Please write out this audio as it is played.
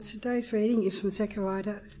Today's reading is from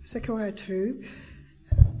Zechariah 2,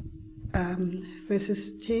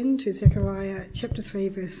 verses 10 to Zechariah chapter 3,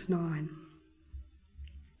 verse 9.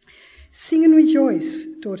 Sing and rejoice,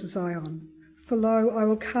 daughter Zion, for lo, I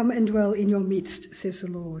will come and dwell in your midst, says the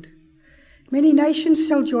Lord. Many nations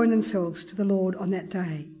shall join themselves to the Lord on that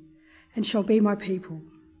day, and shall be my people,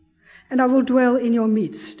 and I will dwell in your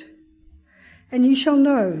midst. And you shall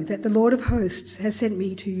know that the Lord of hosts has sent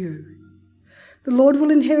me to you. The Lord will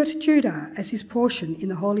inherit Judah as his portion in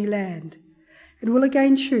the Holy Land, and will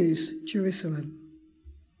again choose Jerusalem.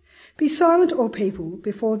 Be silent, all people,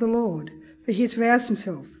 before the Lord, for he has roused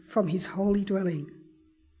himself from his holy dwelling.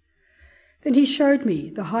 Then he showed me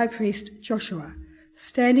the high priest Joshua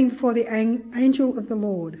standing before the angel of the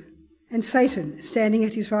Lord, and Satan standing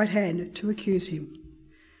at his right hand to accuse him.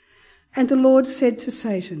 And the Lord said to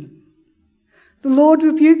Satan, "The Lord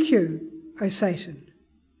rebuke you, O Satan.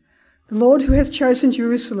 The Lord who has chosen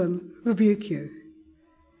Jerusalem rebuke you.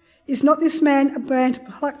 Is not this man a brand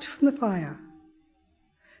plucked from the fire?"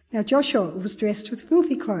 Now Joshua was dressed with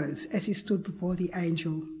filthy clothes as he stood before the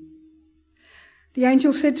angel. The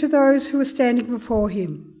angel said to those who were standing before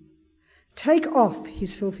him, "Take off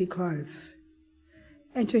his filthy clothes."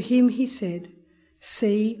 And to him he said,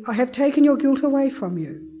 "See, I have taken your guilt away from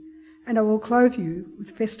you, and I will clothe you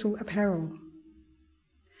with festal apparel."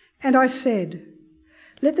 And I said,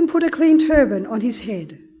 "Let them put a clean turban on his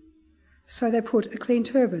head." So they put a clean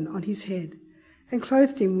turban on his head and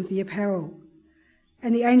clothed him with the apparel.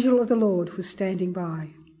 And the angel of the Lord was standing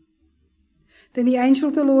by. Then the angel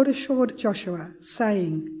of the Lord assured Joshua,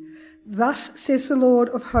 saying, "Thus says the Lord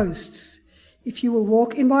of hosts, if you will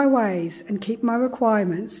walk in my ways and keep my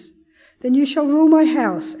requirements, then you shall rule my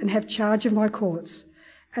house and have charge of my courts,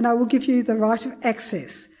 and I will give you the right of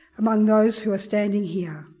access among those who are standing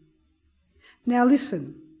here. Now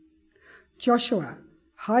listen, Joshua,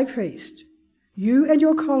 high priest, you and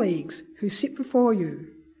your colleagues who sit before you,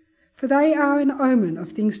 for they are an omen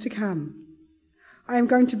of things to come. I am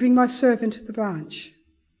going to bring my servant the branch.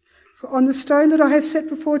 For on the stone that I have set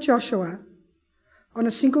before Joshua, on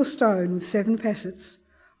a single stone with 7 facets,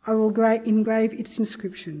 I will engrave its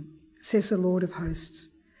inscription, says the Lord of hosts,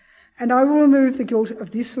 and I will remove the guilt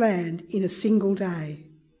of this land in a single day.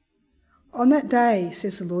 On that day,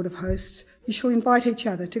 says the Lord of hosts, you shall invite each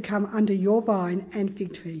other to come under your vine and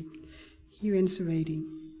fig tree." Here ends the reading.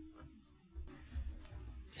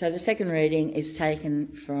 So the second reading is taken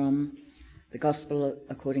from the Gospel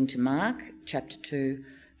according to Mark, chapter 2,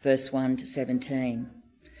 verse 1 to 17.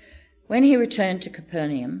 When he returned to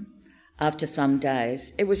Capernaum, after some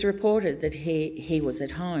days, it was reported that he was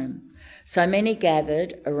at home. So many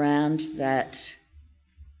gathered around that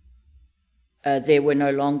there were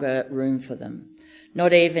no longer room for them,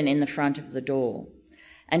 not even in the front of the door,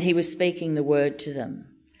 and he was speaking the word to them.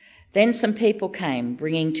 Then some people came,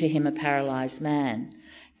 bringing to him a paralyzed man,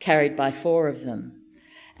 carried by 4 of them.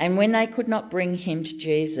 And when they could not bring him to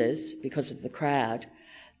Jesus because of the crowd,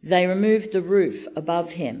 they removed the roof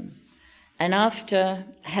above him, and after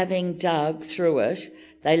having dug through it,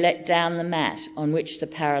 they let down the mat on which the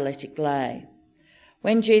paralytic lay.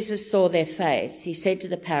 When Jesus saw their faith, he said to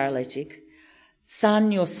the paralytic,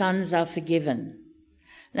 "Son, your sins are forgiven."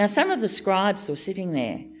 Now some of the scribes were sitting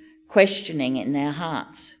there, questioning in their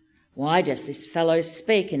hearts, "Why does this fellow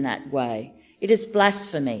speak in that way? It is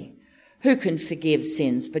blasphemy. Who can forgive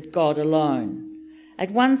sins but God alone?"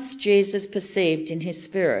 At once Jesus perceived in his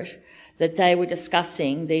spirit that they were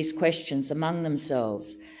discussing these questions among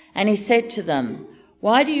themselves, and he said to them,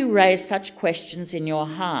 "Why do you raise such questions in your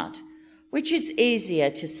heart? Which is easier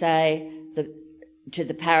to say to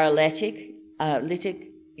the paralytic,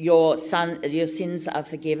 your sins are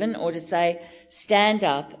forgiven, or to say, 'Stand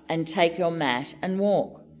up and take your mat and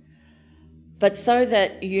walk'? But so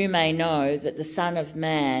that you may know that the Son of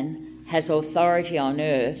Man has authority on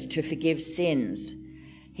earth to forgive sins,"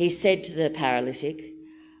 he said to the paralytic,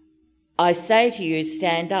 "I say to you,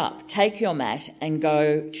 stand up, take your mat and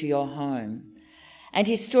go to your home." And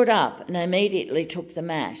he stood up and immediately took the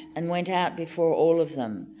mat and went out before all of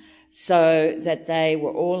them, so that they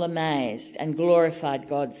were all amazed and glorified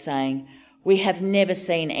God, saying, "We have never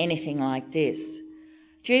seen anything like this."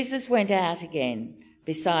 Jesus went out again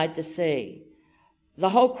beside the sea.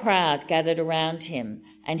 The whole crowd gathered around him,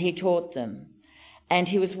 and he taught them. And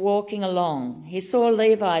he was walking along. He saw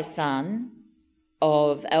Levi's son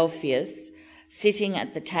of Alphaeus sitting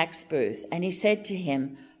at the tax booth, and he said to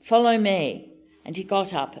him, "Follow me." And he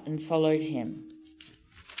got up and followed him.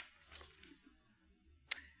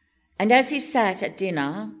 And as he sat at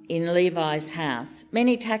dinner in Levi's house,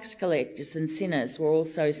 many tax collectors and sinners were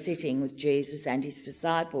also sitting with Jesus and his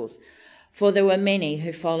disciples, for there were many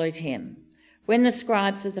who followed him. When the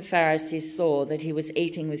scribes of the Pharisees saw that he was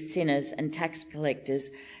eating with sinners and tax collectors,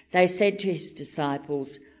 they said to his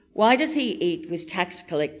disciples, "Why does he eat with tax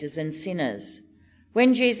collectors and sinners?"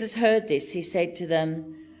 When Jesus heard this, he said to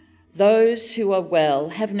them, "Those who are well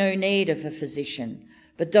have no need of a physician,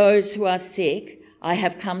 but those who are sick I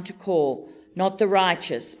have come to call, not the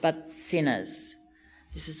righteous, but sinners."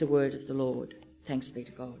 This is the word of the Lord. Thanks be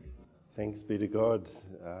to God. Thanks be to God.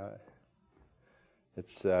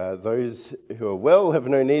 It's those who are well have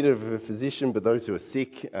no need of a physician, but those who are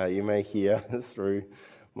sick, you may hear through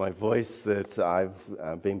my voice that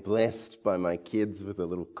I've been blessed by my kids with a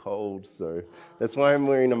little cold, so that's why I'm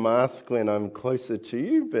wearing a mask when I'm closer to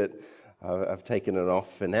you, but I've taken it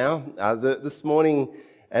off for now. This morning,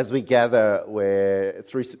 as we gather, we're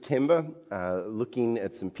through September, looking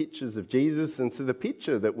at some pictures of Jesus, and so the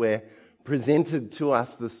picture that we're presented to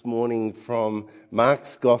us this morning from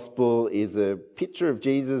Mark's Gospel is a picture of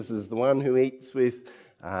Jesus as the one who eats with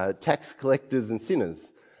tax collectors and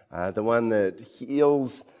sinners, the one that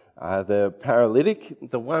heals the paralytic,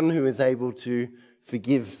 the one who is able to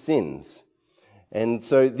forgive sins. And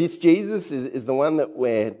so this Jesus is the one that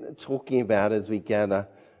we're talking about as we gather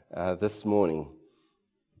this morning.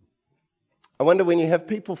 I wonder, when you have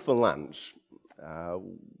people for lunch,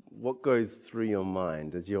 what goes through your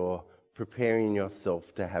mind as you're preparing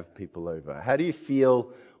yourself to have people over? How do you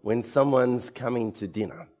feel when someone's coming to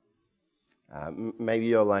dinner? Maybe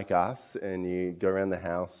you're like us and you go around the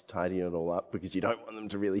house tidying it all up because you don't want them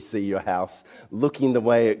to really see your house looking the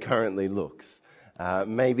way it currently looks.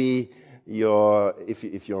 Maybe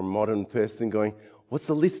if you're a modern person, going, what's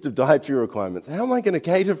the list of dietary requirements? How am I going to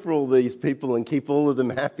cater for all these people and keep all of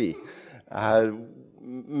them happy?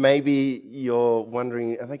 Maybe you're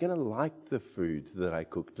wondering, are they going to like the food that I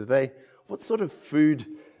cook? What sort of food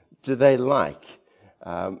do they like?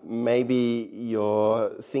 Maybe you're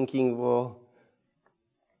thinking, well,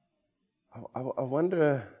 I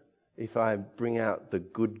wonder if I bring out the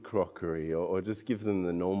good crockery or just give them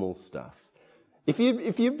the normal stuff. If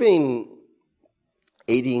you've been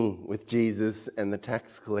eating with Jesus and the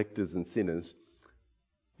tax collectors and sinners,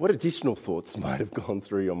 what additional thoughts might have gone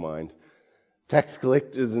through your mind? Tax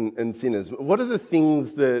collectors and sinners, what are the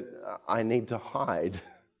things that I need to hide?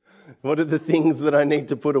 What are the things that I need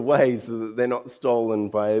to put away so that they're not stolen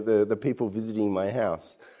by the people visiting my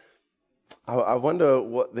house? I wonder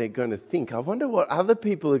what they're going to think. I wonder what other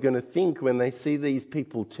people are going to think when they see these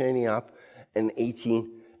people turning up and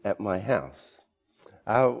eating at my house.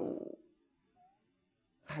 How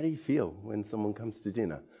do you feel when someone comes to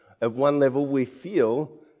dinner? At one level, we feel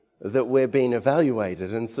that we're being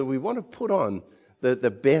evaluated, and so we want to put on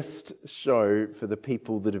the best show for the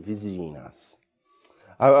people that are visiting us.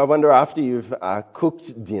 I wonder, after you've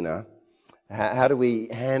cooked dinner, how do we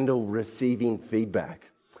handle receiving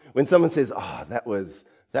feedback? When someone says, "Oh, that was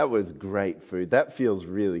great food," that feels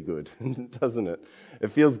really good, doesn't it?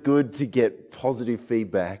 It feels good to get positive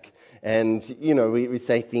feedback. And, we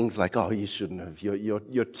say things like, "Oh, you shouldn't have.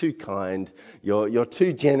 You're too kind. You're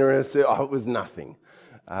too generous. Oh, it was nothing."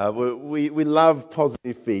 We love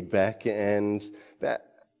positive feedback, but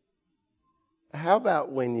how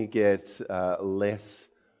about when you get less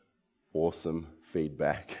awesome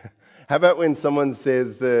feedback? How about when someone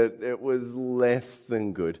says that it was less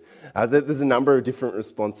than good? There's a number of different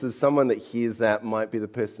responses. Someone that hears that might be the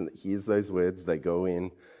person that hears those words. They go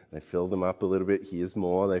in, they fill them up a little bit, hears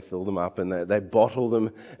more, they fill them up, and they bottle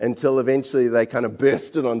them until eventually they kind of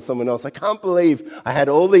burst it on someone else. I can't believe I had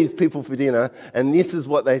all these people for dinner, and this is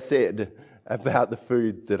what they said about the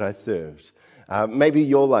food that I served. Maybe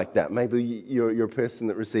you're like that. Maybe you're a person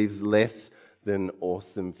that receives less than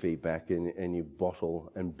awesome feedback and you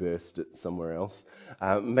bottle and burst it somewhere else.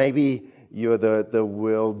 Maybe you're the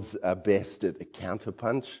world's best at a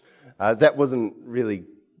counterpunch. That wasn't really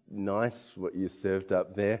nice what you served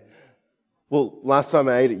up there. Well, last time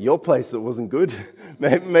I ate at your place, it wasn't good.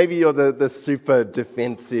 Maybe you're the super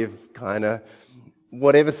defensive kind of,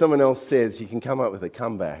 whatever someone else says, you can come up with a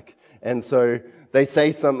comeback. And so they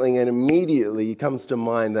say something and immediately comes to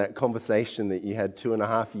mind that conversation that you had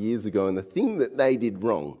 2.5 years ago and the thing that they did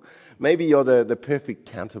wrong. Maybe you're the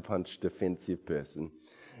perfect counterpunch defensive person.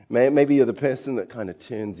 Maybe you're the person that kind of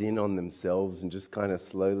turns in on themselves and just kind of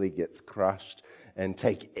slowly gets crushed and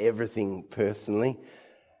take everything personally.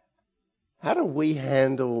 How do we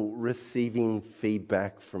handle receiving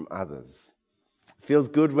feedback from others? It feels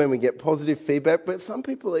good when we get positive feedback, but some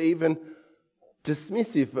people are even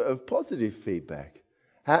dismissive of positive feedback.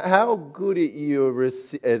 How good are you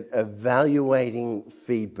at evaluating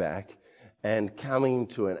feedback and coming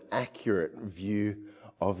to an accurate view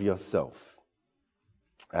of yourself?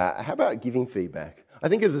 How about giving feedback? I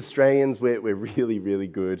think as Australians, we're really, really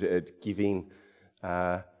good at giving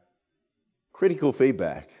critical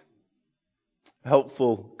feedback.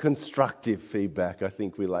 Helpful, constructive feedback, I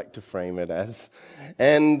think we like to frame it as.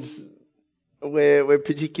 And we're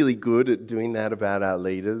particularly good at doing that about our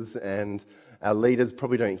leaders, and our leaders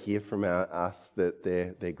probably don't hear from us that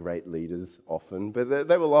they're great leaders often, but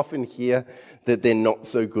they will often hear that they're not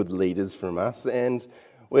so good leaders from us, and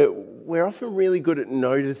we're often really good at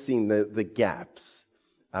noticing the gaps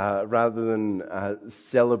rather than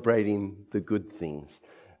celebrating the good things.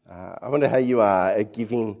 I wonder how you are at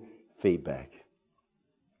giving feedback.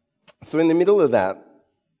 So in the middle of that,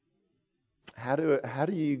 how do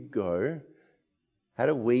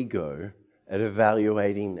we go at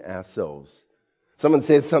evaluating ourselves? Someone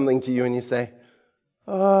says something to you and you say,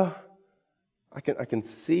 I can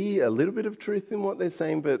see a little bit of truth in what they're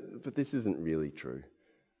saying, but this isn't really true.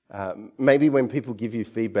 Maybe when people give you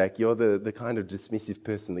feedback, you're the kind of dismissive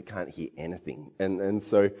person that can't hear anything. And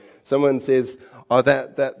so someone says,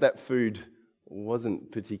 that food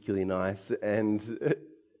wasn't particularly nice, and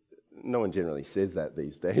no one generally says that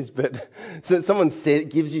these days, but so someone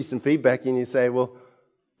gives you some feedback and you say, well,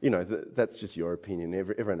 that's just your opinion.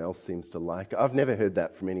 Everyone else seems to like it. I've never heard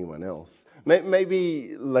that from anyone else.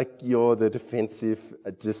 Maybe like you're the defensive,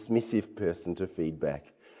 dismissive person to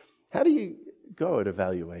feedback. How do you go at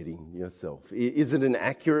evaluating yourself? Is it an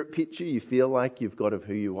accurate picture you feel like you've got of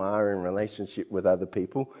who you are in relationship with other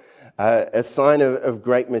people? A sign of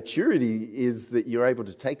great maturity is that you're able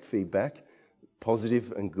to take feedback,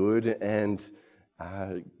 positive and good, and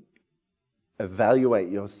evaluate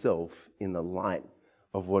yourself in the light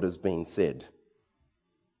of what has been said.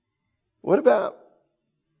 What about,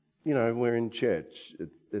 we're in church,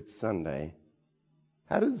 it's Sunday.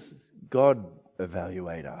 How does God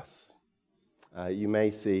evaluate us? You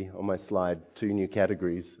may see on my slide 2 new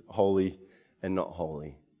categories, holy and not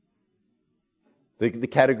holy. The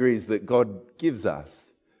categories that God gives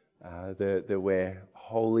us, that we're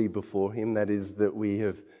holy before Him, that is, that we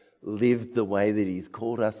have lived the way that He's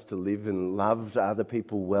called us to live and loved other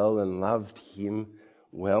people well and loved Him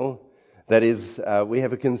well. That is, we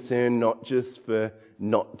have a concern not just for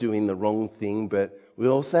not doing the wrong thing, but we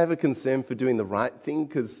also have a concern for doing the right thing,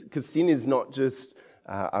 because sin is not just,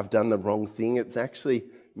 I've done the wrong thing. It's actually,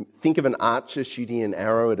 think of an archer shooting an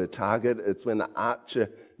arrow at a target. It's when the archer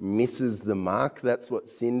misses the mark. That's what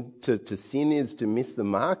sin, to sin is to miss the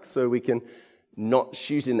mark, so we can not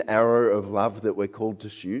shoot an arrow of love that we're called to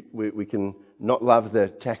shoot. We can not love the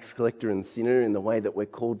tax collector and sinner in the way that we're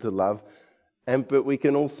called to love, but we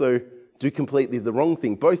can also do completely the wrong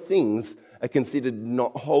thing. Both things are considered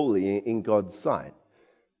not holy in God's sight.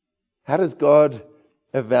 How does God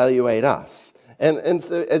evaluate us? And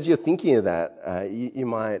so as you're thinking of that, you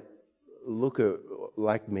might look at,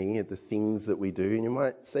 like me, at the things that we do, and you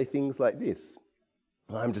might say things like this: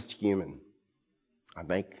 well, I'm just human. I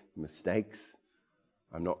make mistakes.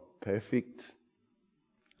 I'm not perfect.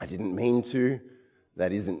 I didn't mean to.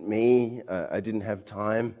 That isn't me. I didn't have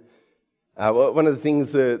time. One of the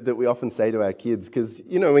things that we often say to our kids, because,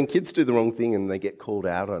 when kids do the wrong thing and they get called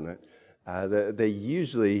out on it, they're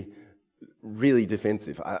usually really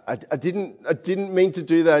defensive. I didn't mean to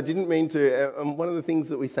do that. I didn't mean to. And one of the things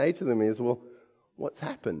that we say to them is, well, what's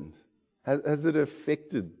happened? Has it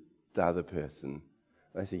affected the other person?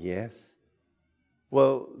 They say, yes.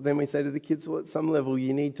 Well, then we say to the kids, well, at some level,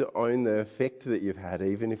 you need to own the effect that you've had,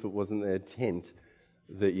 even if it wasn't the intent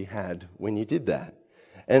that you had when you did that.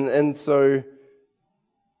 And so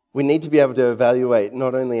we need to be able to evaluate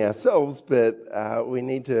not only ourselves, but we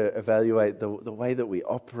need to evaluate the way that we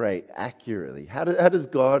operate accurately. How does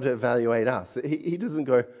God evaluate us? He doesn't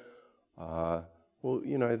go,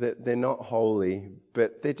 they're not holy,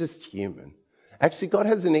 but they're just human. Actually, God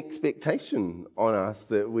has an expectation on us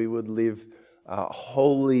that we would live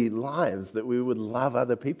holy lives, that we would love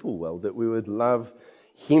other people well, that we would love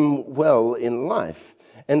Him well in life.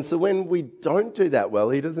 And so when we don't do that well,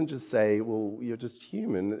 He doesn't just say, well, you're just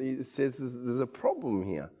human. He says there's a problem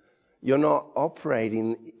here. You're not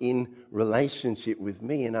operating in relationship with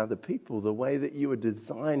me and other people the way that you were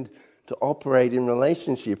designed to operate in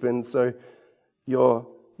relationship. And so you're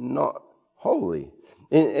not holy.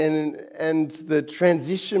 And the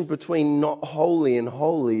transition between not holy and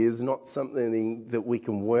holy is not something that we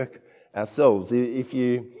can work ourselves. If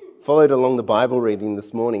you followed along the Bible reading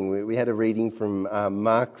this morning, we had a reading from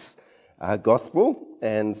Mark's Gospel,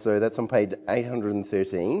 and so that's on page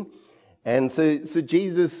 813. And so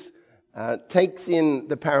Jesus takes in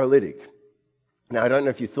the paralytic. Now, I don't know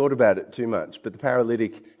if you thought about it too much, but the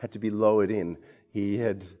paralytic had to be lowered in. He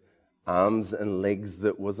had arms and legs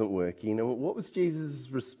that wasn't working. And what was Jesus'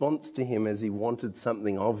 response to him as he wanted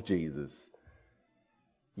something of Jesus?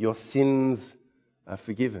 Your sins are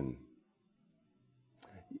forgiven.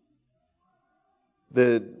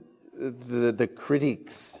 The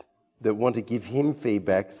critics that want to give him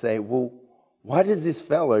feedback say, well, why does this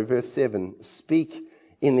fellow, verse 7, speak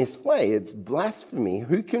in this way? It's blasphemy.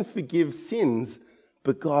 Who can forgive sins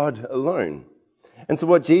but God alone? And so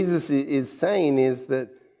what Jesus is saying is that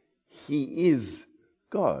he is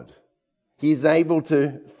God. He is able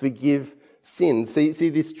to forgive sin. See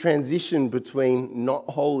this transition between not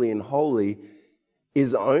holy and holy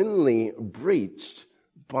is only breached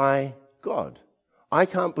by God. I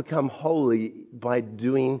can't become holy by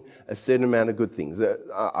doing a certain amount of good things.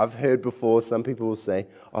 I've heard before some people will say,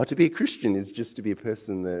 to be a Christian is just to be a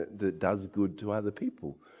person that does good to other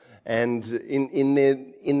people. And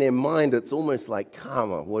in their mind, it's almost like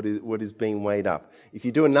karma, what is being weighed up. If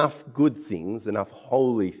you do enough good things, enough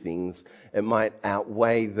holy things, it might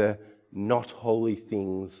outweigh the not holy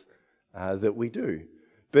things that we do.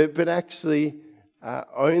 But actually,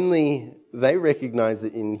 only they recognize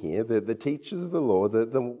it in here, that the teachers of the law,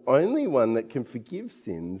 that the only one that can forgive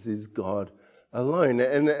sins is God alone.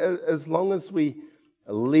 And as long as we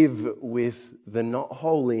live with the not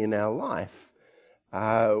holy in our life,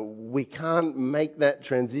 we can't make that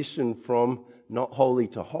transition from not holy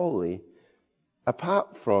to holy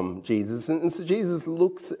apart from Jesus. And so Jesus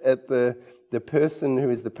looks at the person who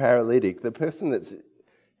is the paralytic, the person that's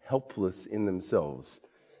helpless in themselves.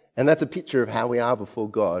 And that's a picture of how we are before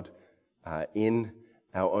God in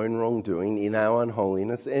our own wrongdoing, in our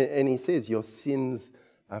unholiness. And he says, your sins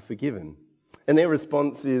are forgiven. And their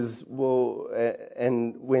response is, well,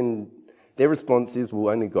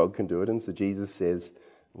 only God can do it. And so Jesus says,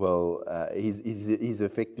 well, he's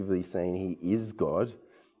effectively saying he is God.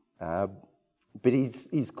 But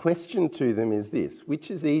his question to them is this: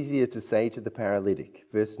 which is easier to say to the paralytic?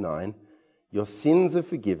 Verse 9, your sins are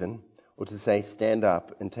forgiven, or to say, stand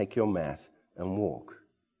up and take your mat and walk?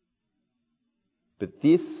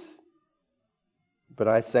 But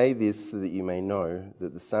I say this so that you may know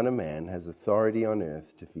that the Son of Man has authority on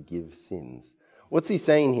earth to forgive sins. What's he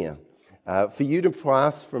saying here? For you to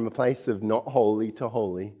pass from a place of not holy to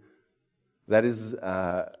holy, that is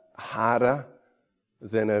harder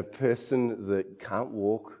than a person that can't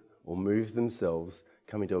walk or move themselves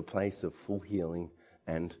coming to a place of full healing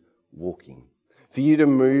and walking. For you to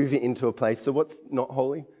move into a place, so what's not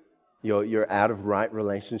holy? You're out of right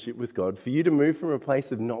relationship with God. For you to move from a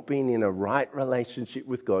place of not being in a right relationship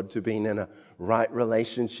with God to being in a right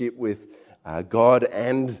relationship with God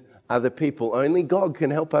and other people, only God can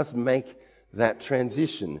help us make that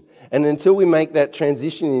transition. And until we make that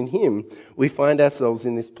transition in Him, we find ourselves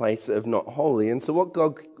in this place of not holy. And so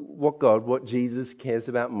what Jesus cares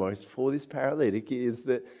about most for this paralytic is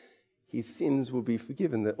that his sins will be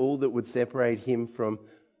forgiven, that all that would separate him from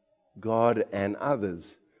God and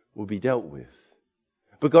others will be dealt with.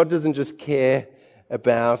 But God doesn't just care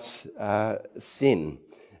about sin.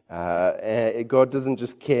 God doesn't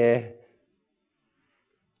just care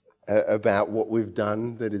about what we've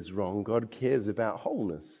done that is wrong. God cares about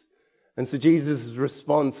wholeness. And so Jesus'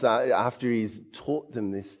 response after he's taught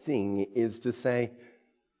them this thing is to say,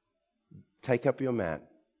 take up your mat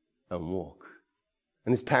and walk.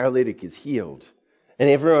 And this paralytic is healed. And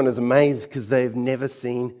everyone is amazed because they've never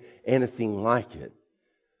seen anything like it.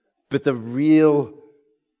 But the real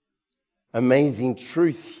amazing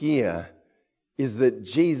truth here is that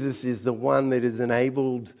Jesus is the one that has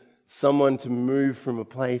enabled someone to move from a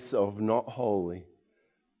place of not holy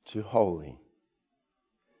to holy.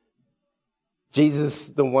 Jesus,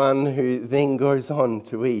 the one who then goes on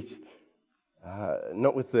to eat,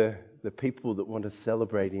 not with the people that want to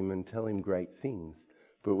celebrate him and tell him great things,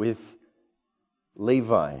 but with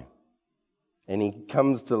Levi. And he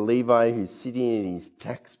comes to Levi, who's sitting in his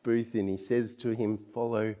tax booth, and he says to him,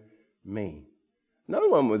 follow me. No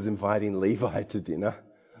one was inviting Levi to dinner.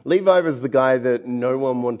 Levi was the guy that no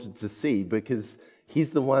one wanted to see because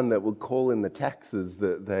he's the one that would call in the taxes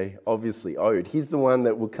that they obviously owed. He's the one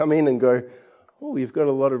that would come in and go, oh, you've got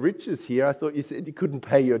a lot of riches here. I thought you said you couldn't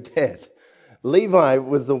pay your debt. Levi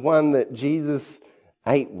was the one that Jesus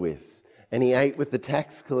ate with. And he ate with the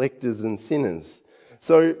tax collectors and sinners.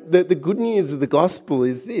 So the good news of the gospel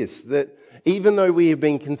is this, that even though we have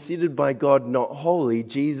been considered by God not holy,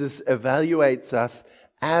 Jesus evaluates us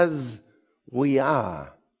as we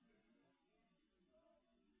are.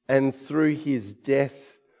 And through his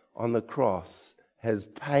death on the cross has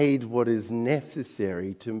paid what is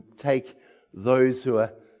necessary to take those who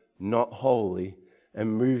are not holy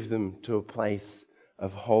and move them to a place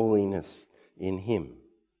of holiness in him.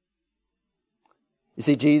 You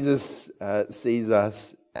see, Jesus sees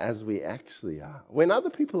us as we actually are. When other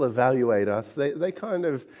people evaluate us, they kind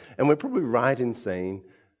of, and we're probably right in saying,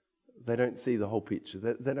 they don't see the whole picture.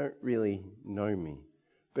 They don't really know me.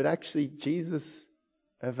 But actually, Jesus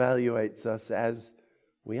evaluates us as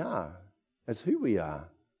we are, as who we are.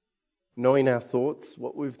 Knowing our thoughts,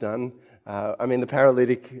 what we've done. The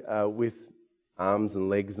paralytic with arms and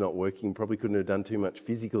legs not working probably couldn't have done too much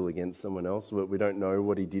physical against someone else. But we don't know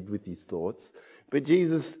what he did with his thoughts. But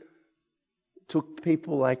Jesus took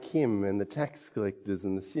people like him and the tax collectors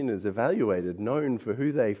and the sinners, evaluated, known for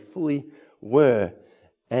who they fully were,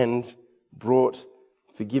 and brought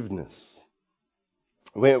forgiveness.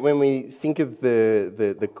 When we think of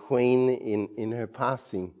the Queen in her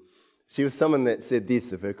passing, she was someone that said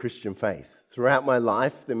this of her Christian faith: "Throughout my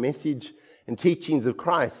life, the message and teachings of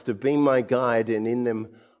Christ have been my guide, and in them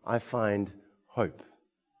I find hope."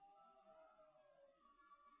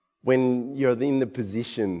 When you're in the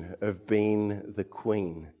position of being the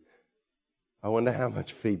Queen, I wonder how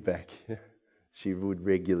much feedback she would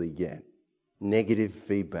regularly get. Negative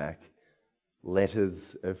feedback,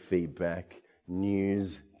 letters of feedback,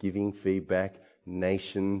 news giving feedback,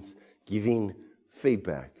 nations giving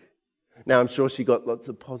feedback. Now, I'm sure she got lots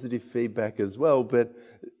of positive feedback as well, but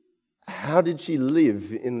how did she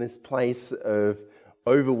live in this place of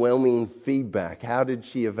overwhelming feedback? How did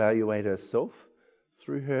she evaluate herself?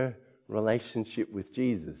 Through her relationship with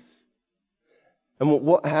Jesus. And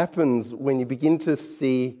what happens when you begin to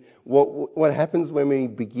see, what happens when we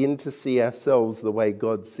begin to see ourselves the way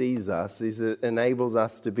God sees us is it enables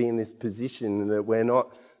us to be in this position that we're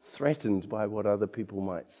not threatened by what other people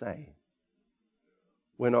might say.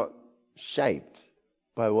 We're not shaped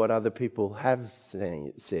by what other people have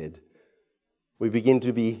said. We begin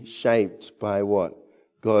to be shaped by what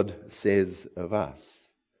God says of us.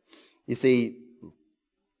 You see,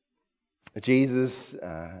 Jesus,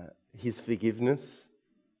 his forgiveness,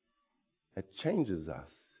 it changes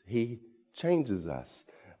us. He changes us.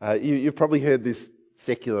 You've probably heard this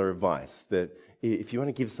secular advice that if you want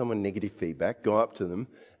to give someone negative feedback, go up to them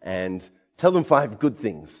and tell them 5 good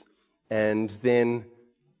things, and then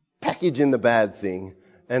package in the bad thing,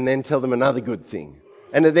 and then tell them another good thing.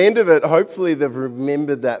 And at the end of it, hopefully they've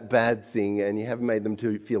remembered that bad thing and you haven't made them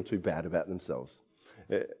feel too bad about themselves.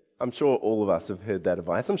 I'm sure all of us have heard that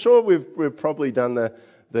advice. I'm sure we've probably done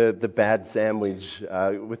the bad sandwich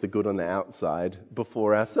with the good on the outside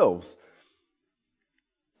before ourselves.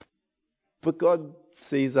 But God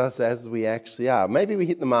sees us as we actually are. Maybe we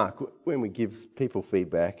hit the mark when we give people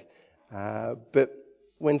feedback, but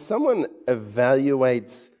when someone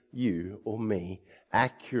evaluates you or me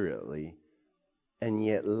accurately and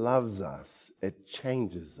yet loves us, it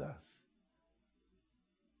changes us.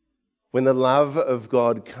 When the love of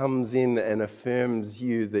God comes in and affirms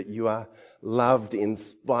you that you are loved in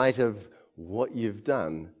spite of what you've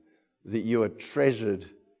done, that you are treasured,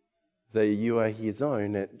 that you are his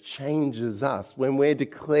own, it changes us. When we're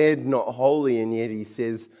declared not holy and yet he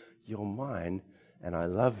says, "You're mine and I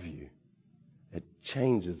love you," it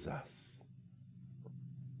changes us.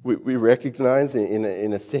 We recognize in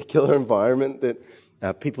a secular environment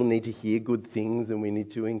that people need to hear good things and we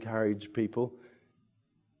need to encourage people.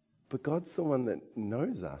 But God's the one that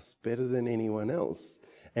knows us better than anyone else.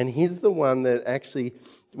 And he's the one that actually,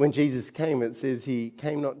 when Jesus came, it says he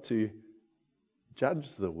came not to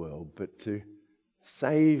judge the world, but to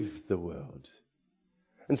save the world.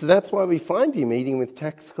 And so that's why we find him eating with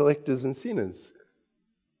tax collectors and sinners.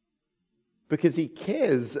 Because he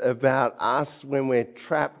cares about us when we're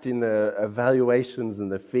trapped in the evaluations and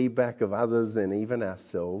the feedback of others and even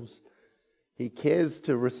ourselves. He cares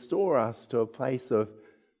to restore us to a place of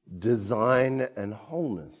design and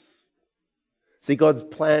wholeness. See, God's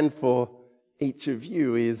plan for each of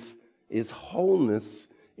you is wholeness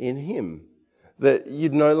in him. That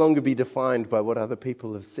you'd no longer be defined by what other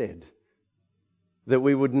people have said. That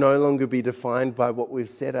we would no longer be defined by what we've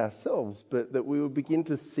said ourselves, but that we would begin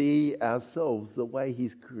to see ourselves the way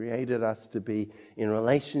he's created us to be in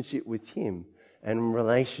relationship with him and in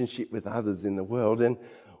relationship with others in the world. And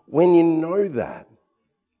when you know that,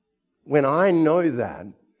 when I know that,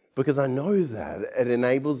 because I know that, it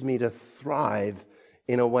enables me to thrive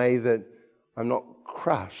in a way that I'm not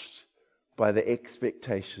crushed by the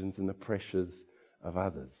expectations and the pressures of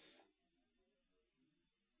others.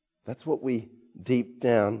 That's what we deep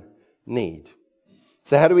down need.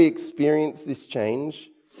 So how do we experience this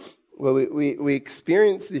change? Well, we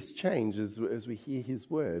experience this change as we hear his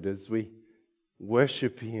word, as we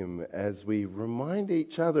worship him, as we remind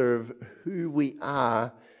each other of who we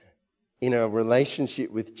are in a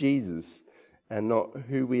relationship with Jesus and not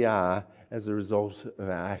who we are as a result of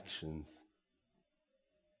our actions.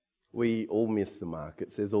 we all miss the mark.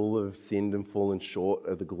 It says all have sinned and fallen short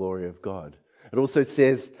of the glory of God. It also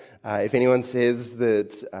says, if anyone says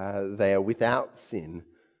that they are without sin,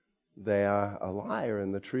 they are a liar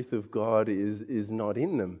and the truth of God is not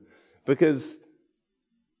in them. Because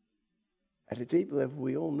at a deep level,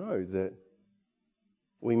 we all know that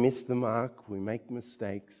we miss the mark, we make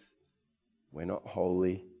mistakes, we're not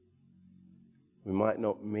holy, we might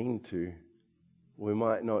not mean to, we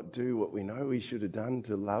might not do what we know we should have done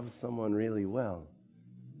to love someone really well.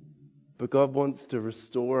 But God wants to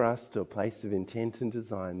restore us to a place of intent and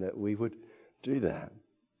design that we would do that.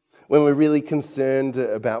 When we're really concerned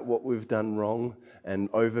about what we've done wrong and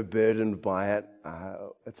overburdened by it,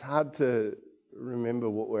 it's hard to remember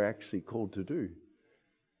what we're actually called to do.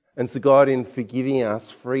 And so God, in forgiving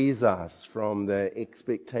us, frees us from the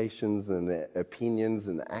expectations and the opinions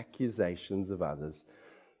and the accusations of others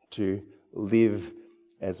to live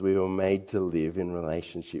as we were made to live in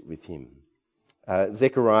relationship with Him.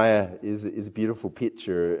 Zechariah is a beautiful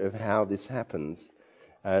picture of how this happens.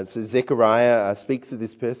 So Zechariah speaks of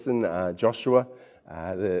this person, Joshua.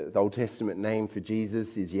 The Old Testament name for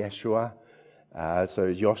Jesus is Yeshua.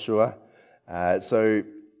 So Joshua. So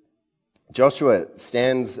Joshua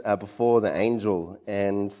stands before the angel,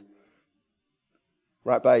 and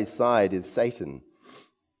right by his side is Satan.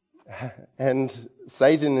 And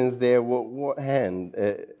Satan is there, what hand?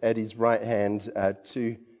 At his right hand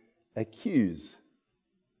to accuse.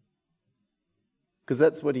 Because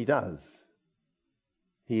that's what he does.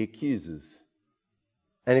 He accuses.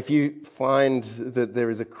 And if you find that there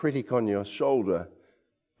is a critic on your shoulder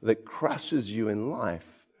that crushes you in life,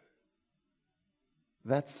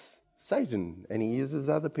 that's Satan. And he uses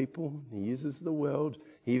other people, he uses the world,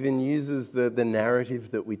 he even uses the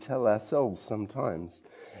narrative that we tell ourselves sometimes.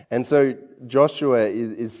 And so Joshua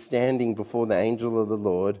is standing before the angel of the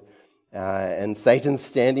Lord, and Satan's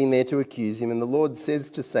standing there to accuse him. And the Lord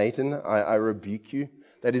says to Satan, I rebuke you.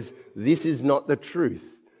 That is, this is not the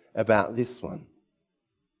truth about this one.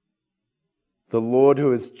 The Lord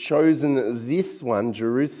who has chosen this one,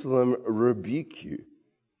 Jerusalem, rebuke you.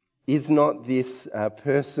 Is not this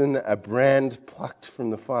person a brand plucked from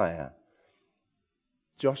the fire?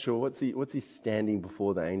 Joshua, what's he standing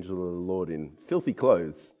before the angel of the Lord in? Filthy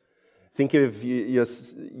clothes. Think of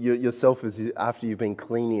yourself as after you've been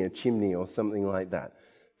cleaning a chimney or something like that.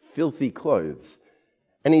 Filthy clothes.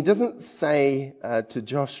 And he doesn't say to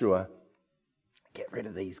Joshua, get rid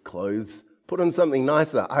of these clothes, put on something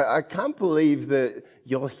nicer. I can't believe that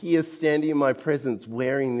you're here standing in my presence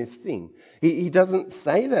wearing this thing. He doesn't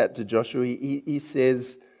say that to Joshua. He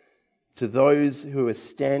says to those who are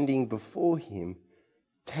standing before him,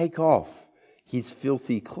 take off his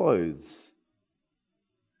filthy clothes.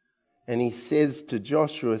 And he says to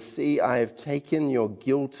Joshua, see, I have taken your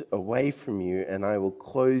guilt away from you, and I will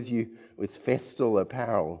clothe you with festal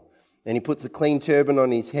apparel. And he puts a clean turban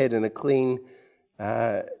on his head and the clean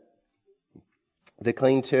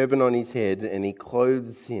turban on his head, and he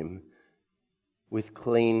clothes him with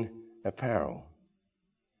clean apparel.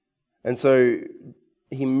 And so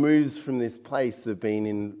he moves from this place of being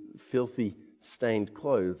in filthy, stained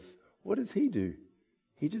clothes. What does he do?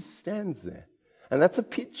 He just stands there. And that's a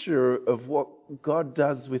picture of what God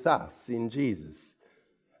does with us in Jesus.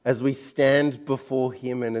 As we stand before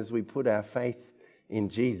him and as we put our faith in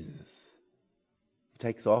Jesus, he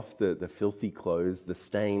takes off the filthy clothes, the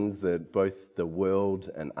stains that both the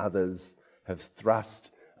world and others have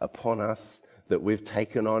thrust upon us, that we've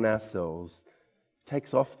taken on ourselves. He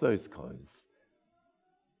takes off those clothes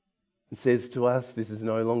and says to us, this is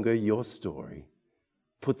no longer your story.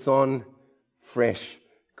 Puts on fresh,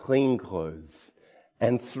 clean clothes.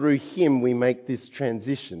 And through him we make this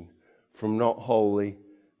transition from not holy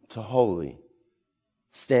to holy,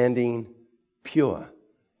 standing pure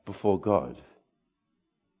before God.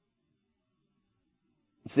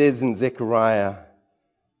 It says in Zechariah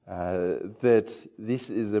that this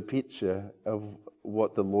is a picture of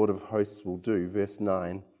what the Lord of hosts will do. Verse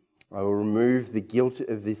 9, I will remove the guilt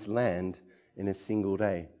of this land in a single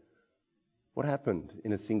day. What happened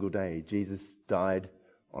in a single day? Jesus died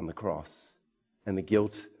on the cross. And the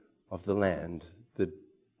guilt of the land, the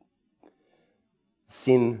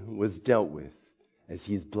sin was dealt with as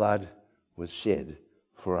his blood was shed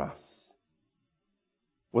for us.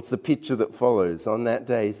 What's the picture that follows? On that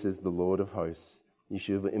day, says the Lord of hosts, you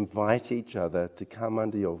should invite each other to come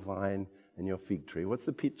under your vine and your fig tree. What's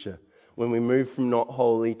the picture? When we move from not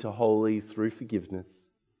holy to holy through forgiveness,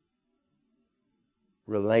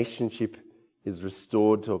 relationship is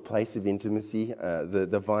restored to a place of intimacy,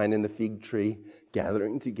 the vine and the fig tree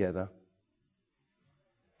gathering together.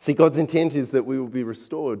 See, God's intent is that we will be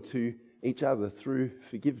restored to each other through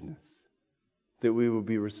forgiveness, that we will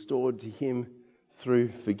be restored to him through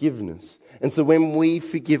forgiveness. And so when we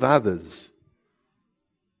forgive others,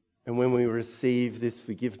 and when we receive this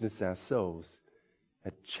forgiveness ourselves,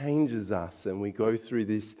 it changes us, and we go through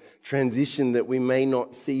this transition that we may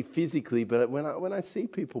not see physically, but when I see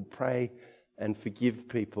people pray and forgive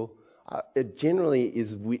people, it generally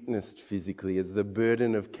is witnessed physically as the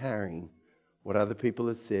burden of carrying what other people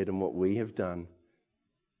have said and what we have done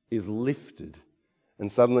is lifted.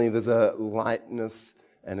 And suddenly there's a lightness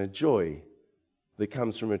and a joy that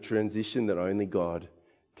comes from a transition that only God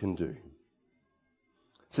can do.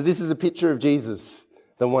 So this is a picture of Jesus,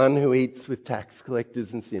 the one who eats with tax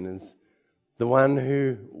collectors and sinners, the one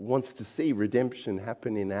who wants to see redemption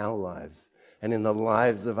happen in our lives and in the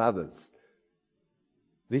lives of others.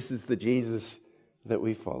 This is the Jesus that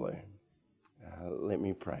we follow. Let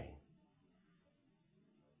me pray.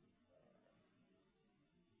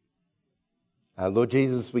 Lord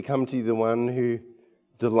Jesus, we come to you, the one who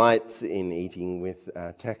delights in eating with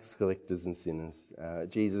tax collectors and sinners.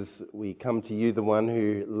 Jesus, we come to you, the one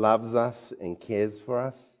who loves us and cares for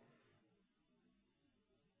us,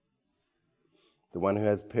 the one who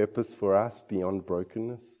has purpose for us beyond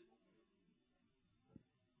brokenness,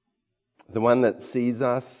 the one that sees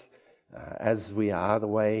us as we are, the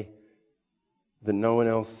way that no one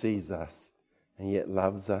else sees us, and yet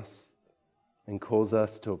loves us and calls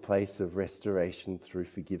us to a place of restoration through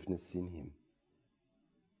forgiveness in him.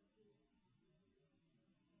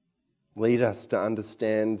 Lead us to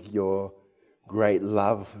understand your great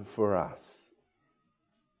love for us.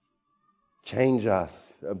 Change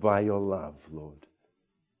us by your love, Lord.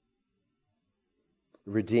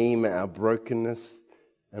 Redeem our brokenness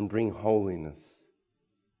and bring holiness.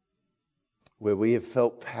 Where we have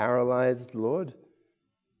felt paralyzed, Lord,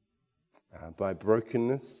 by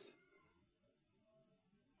brokenness,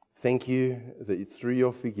 thank you that through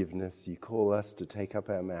your forgiveness you call us to take up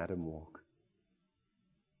our mat and walk.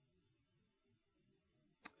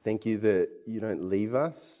 Thank you that you don't leave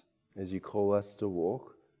us as you call us to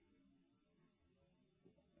walk,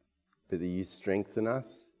 but that you strengthen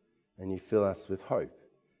us and you fill us with hope.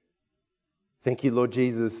 Thank you, Lord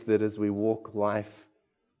Jesus, that as we walk life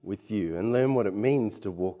with you and learn what it means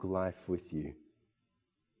to walk life with you,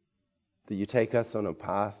 that you take us on a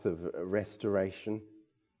path of restoration.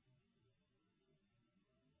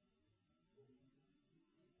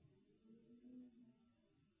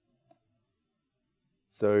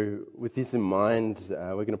 So with this in mind,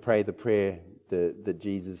 we're going to pray the prayer that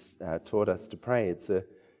Jesus taught us to pray. It's a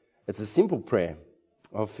simple prayer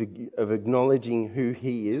of acknowledging who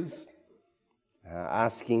he is,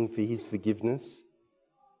 asking for his forgiveness,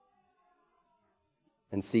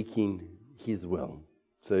 and seeking his will.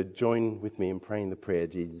 So join with me in praying the prayer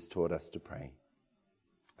Jesus taught us to pray.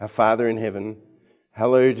 Our Father in heaven,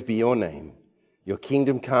 hallowed be your name. Your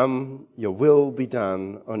kingdom come, your will be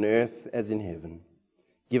done on earth as in heaven.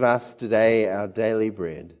 Give us today our daily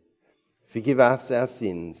bread. Forgive us our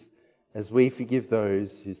sins as we forgive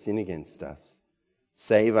those who sin against us.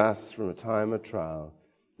 Save us from a time of trial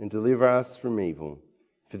and deliver us from evil.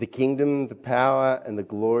 For the kingdom, the power, and the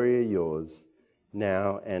glory are yours,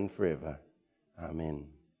 now and forever. Amen.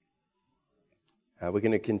 We're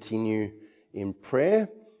going to continue in prayer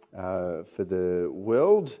for the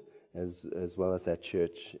world as well as our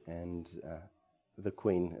church and the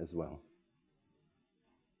Queen as well.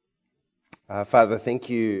 Father, thank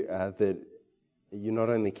you that you not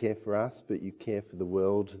only care for us, but you care for the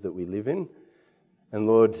world that we live in. And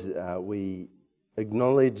Lord, we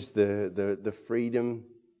acknowledge the freedom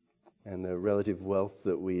and the relative wealth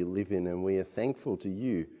that we live in, and we are thankful to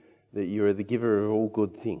you that you are the giver of all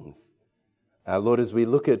good things. Lord, as we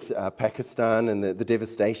look at Pakistan and the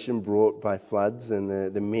devastation brought by floods and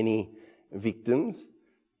the many victims,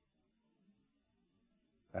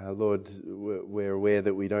 Lord, we're aware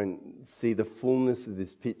that we don't see the fullness of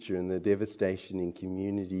this picture and the devastation in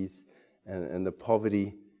communities and the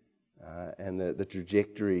poverty and the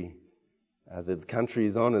trajectory that the country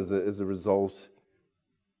is on as a result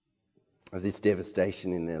of this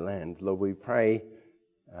devastation in their land. Lord, we pray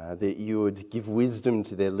that you would give wisdom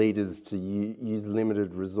to their leaders to use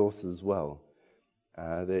limited resources well,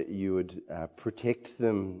 that you would protect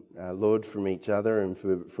them, Lord, from each other and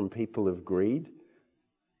from people of greed.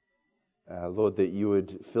 Lord, that you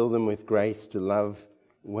would fill them with grace to love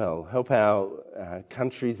well. Help our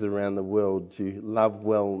countries around the world to love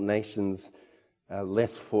well nations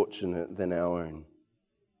less fortunate than our own.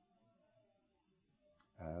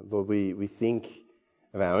 Lord, we think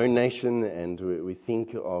of our own nation and we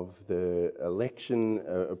think of the election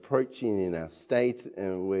approaching in our state,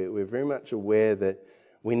 and we're very much aware that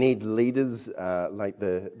We need leaders like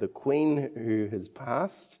the Queen who has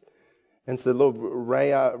passed. And so, Lord,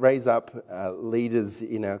 raise up leaders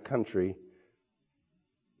in our country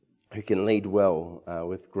who can lead well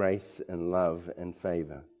with grace and love and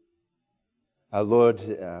favour. Lord,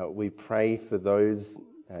 we pray for those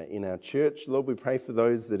in our church. Lord, we pray for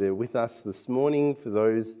those that are with us this morning, for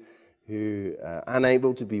those who are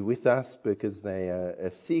unable to be with us because they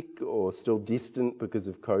are sick or still distant because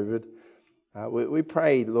of COVID. We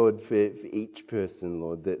pray, Lord, for each person,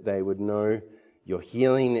 Lord, that they would know your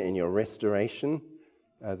healing and your restoration,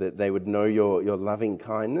 that they would know your loving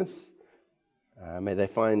kindness. May they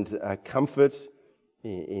find comfort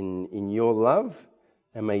in your love,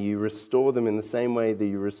 and may you restore them in the same way that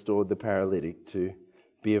you restored the paralytic to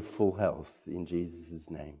be of full health in Jesus'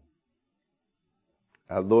 name.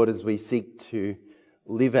 Lord, as we seek to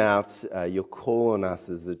live out your call on us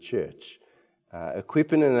as a church,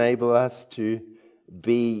 equip and enable us to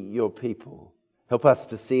be your people. Help us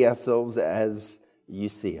to see ourselves as you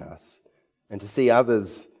see us, and to see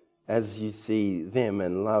others as you see them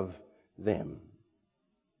and love them.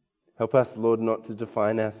 Help us, Lord, not to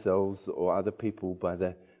define ourselves or other people by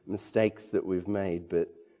the mistakes that we've made, but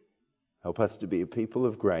help us to be a people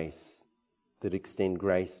of grace that extend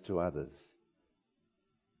grace to others.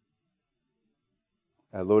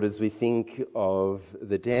 Lord, as we think of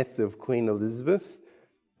the death of Queen Elizabeth,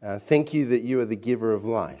 thank you that you are the giver of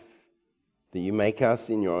life, that you make us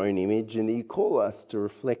in your own image, and that you call us to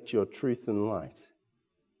reflect your truth and light.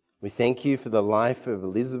 We thank you for the life of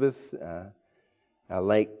Elizabeth, our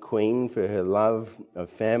late Queen, for her love of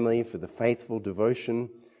family, for the faithful devotion,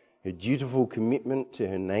 her dutiful commitment to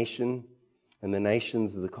her nation and the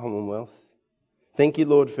nations of the Commonwealth. Thank you,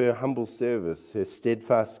 Lord, for her humble service, her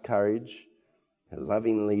steadfast courage, her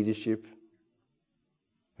loving leadership,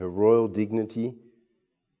 her royal dignity,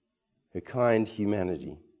 her kind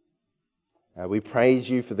humanity. We praise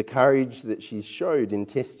you for the courage that she showed in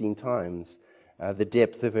testing times, the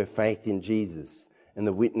depth of her faith in Jesus, and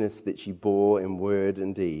the witness that she bore in word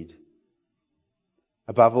and deed.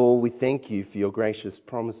 Above all, we thank you for your gracious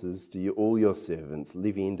promises to all your servants,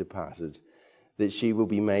 living and departed, that she will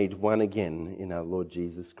be made one again in our Lord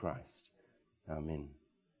Jesus Christ. Amen.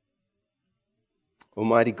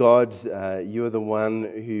 Almighty God, you are the one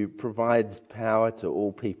who provides power to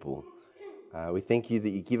all people. We thank you that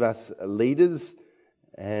you give us leaders,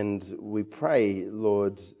 and we pray,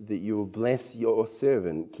 Lord, that you will bless your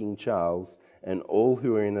servant, King Charles, and all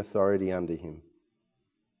who are in authority under him,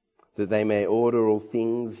 that they may order all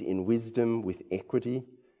things in wisdom with equity,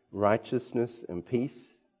 righteousness and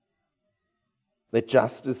peace. Let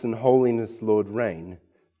justice and holiness, Lord, reign.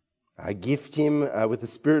 Gift him with the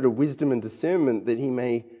spirit of wisdom and discernment, that he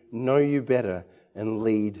may know you better and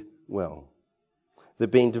lead well. That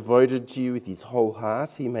being devoted to you with his whole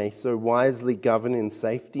heart, he may so wisely govern in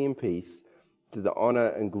safety and peace to the honour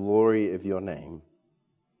and glory of your name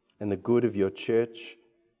and the good of your church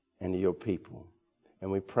and your people.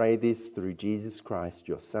 And we pray this through Jesus Christ,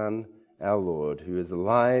 your Son, our Lord, who is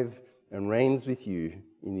alive and reigns with you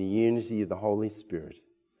in the unity of the Holy Spirit,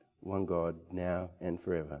 one God, now and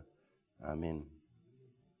forever. Amen.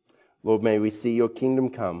 Lord, may we see your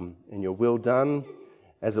kingdom come and your will done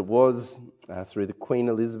as it was through the Queen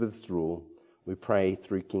Elizabeth's rule. We pray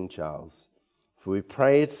through King Charles. For we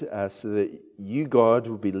pray it so that you, God,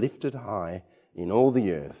 will be lifted high in all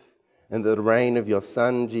the earth, and that the reign of your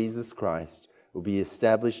Son, Jesus Christ, will be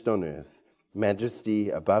established on earth,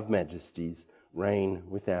 majesty above majesties, reign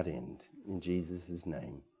without end. In Jesus'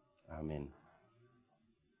 name, amen.